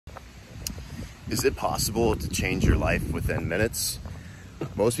Is it possible to change your life within minutes?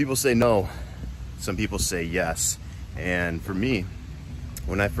 Most people say no. Some people say yes. And for me,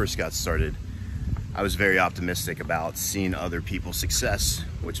 when I first got started, I was very optimistic about seeing other people's success,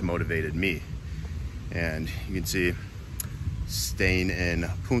 which motivated me. And you can see, staying in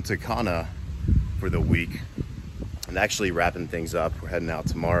Punta Cana for the week and actually wrapping things up. We're heading out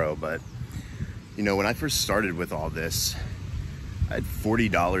tomorrow, but you know, when I first started with all this, I had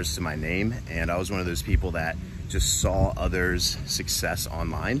 $40 to my name, and I was one of those people that just saw others' success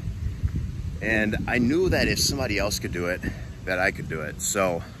online. And I knew that if somebody else could do it, that I could do it.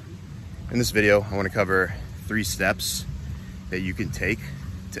 So in this video, I want to cover 3 steps that you can take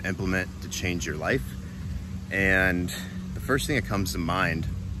to implement to change your life. And the first thing that comes to mind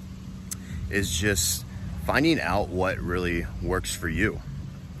is just finding out what really works for you,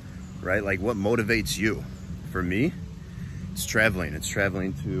 right? Like, what motivates you. For me, it's traveling. It's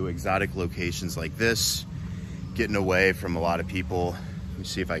traveling to exotic locations like this, getting away from a lot of people. Let me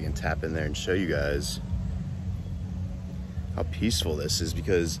see if I can tap in there and show you guys how peaceful this is,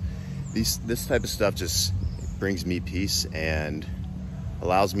 because this type of stuff just brings me peace and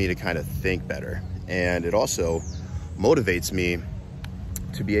allows me to kind of think better. And it also motivates me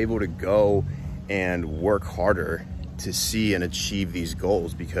to be able to go and work harder to see and achieve these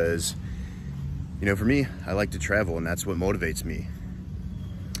goals, because you know, for me, I like to travel, and that's what motivates me.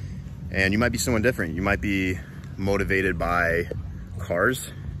 And you might be someone different. You might be motivated by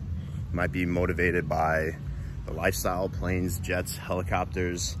cars. You might be motivated by the lifestyle, planes, jets,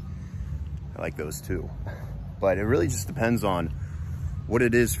 helicopters. I like those too. But it really just depends on what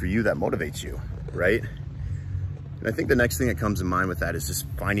it is for you that motivates you, right? And I think the next thing that comes to mind with that is just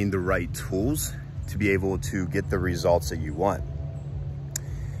finding the right tools to be able to get the results that you want.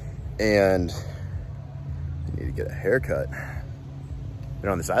 And I need to get a haircut. Been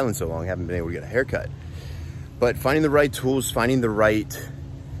on this island so long, haven't been able to get a haircut. But finding the right tools, finding the right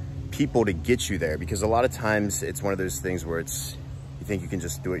people to get you there, because a lot of times it's one of those things where it's, you think you can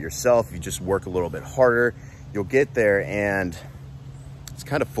just do it yourself. If you just work a little bit harder, you'll get there. And it's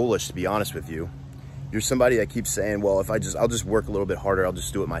kind of foolish, to be honest with you. You're somebody that keeps saying, well, if I'll just work a little bit harder, I'll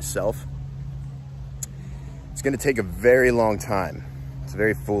just do it myself. It's going to take a very long time. It's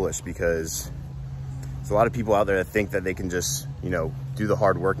very foolish, because there's a lot of people out there that think that they can just, you know, do the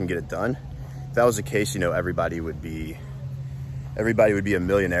hard work and get it done. If that was the case, you know, everybody would be a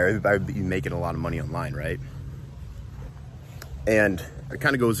millionaire. Everybody would be making a lot of money online, right? And it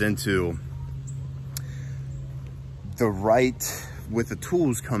kind of goes into with the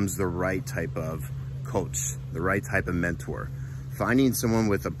tools comes the right type of coach, the right type of mentor, finding someone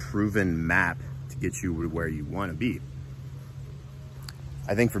with a proven map to get you where you want to be.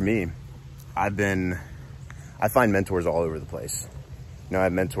 I think for me, I find mentors all over the place. You know, I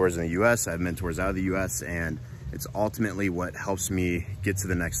have mentors in the US, I have mentors out of the US, and it's ultimately what helps me get to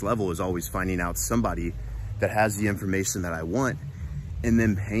the next level, is always finding out somebody that has the information that I want and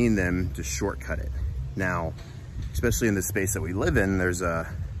then paying them to shortcut it. Now, especially in the space that we live in, there's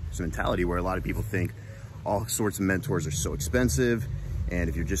a mentality where a lot of people think all sorts of mentors are so expensive, and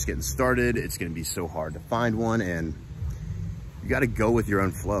if you're just getting started, it's gonna be so hard to find one, and you got to go with your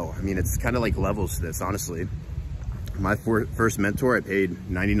own flow. I mean, it's kind of like levels to this, honestly. My first mentor, I paid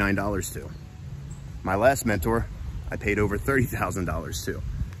 $99 to. My last mentor, I paid over $30,000 to.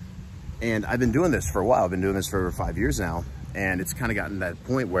 And I've been doing this for a while. I've been doing this for over 5 years now. And it's kind of gotten to that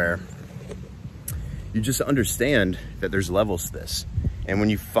point where you just understand that there's levels to this. And when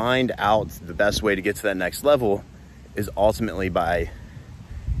you find out the best way to get to that next level is ultimately by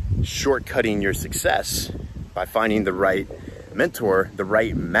shortcutting your success, by finding the right mentor, the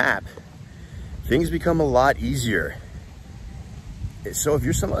right map, things become a lot easier. So if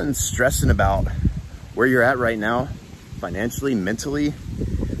you're someone stressing about where you're at right now, financially, mentally,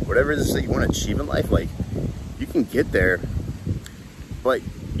 whatever it is that you want to achieve in life, like, you can get there, but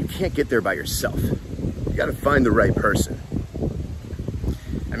you can't get there by yourself. You got to find the right person.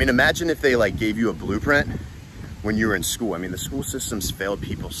 I mean, imagine if they like gave you a blueprint when you were in school. I mean, the school systems failed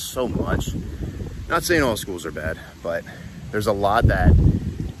people so much. Not saying all schools are bad, but there's a lot that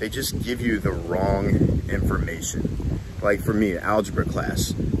they just give you the wrong information. Like for me, algebra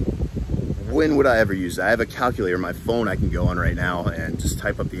class, when would I ever use that? I have a calculator on my phone I can go on right now and just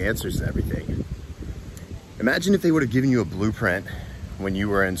type up the answers and everything. Imagine if they would have given you a blueprint when you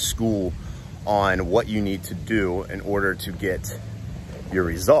were in school on what you need to do in order to get your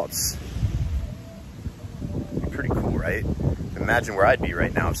results. It'd be pretty cool, right? Imagine where I'd be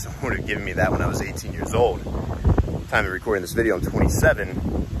right now if someone would have given me that when I was 18 years old. Time of recording this video, I'm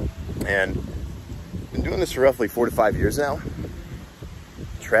 27, and been doing this for roughly 4 to 5 years now.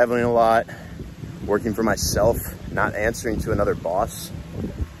 Traveling a lot, working for myself, not answering to another boss.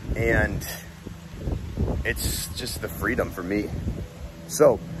 And it's just the freedom for me.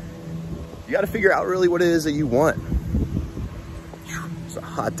 So you got to figure out really what it is that you want. It's a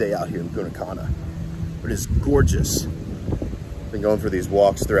hot day out here in Punta Cana, but it's gorgeous. Been going for these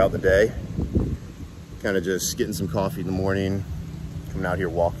walks throughout the day, kind of just getting some coffee in the morning, coming out here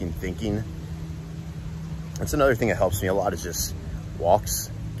walking, thinking. That's another thing that helps me a lot, is just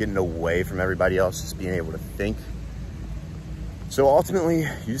walks, getting away from everybody else, just being able to think. So ultimately,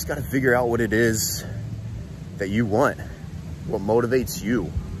 you just got to figure out what it is that you want, what motivates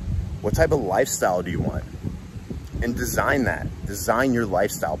you, what type of lifestyle do you want, and design that. Design your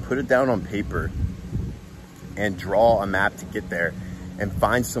lifestyle, put it down on paper, and draw a map to get there, and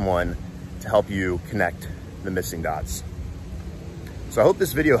find someone to help you connect the missing dots. So I hope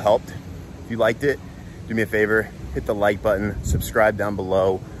this video helped. If you liked it, do me a favor, hit the like button, subscribe down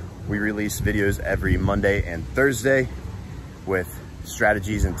below. We release videos every Monday and Thursday with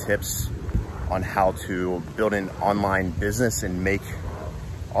strategies and tips on how to build an online business and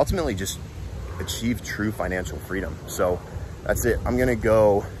ultimately just achieve true financial freedom. So that's it. I'm gonna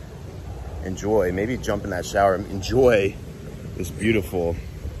go enjoy, maybe jump in that shower, enjoy this beautiful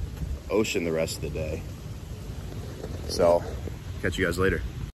ocean the rest of the day. So catch you guys later.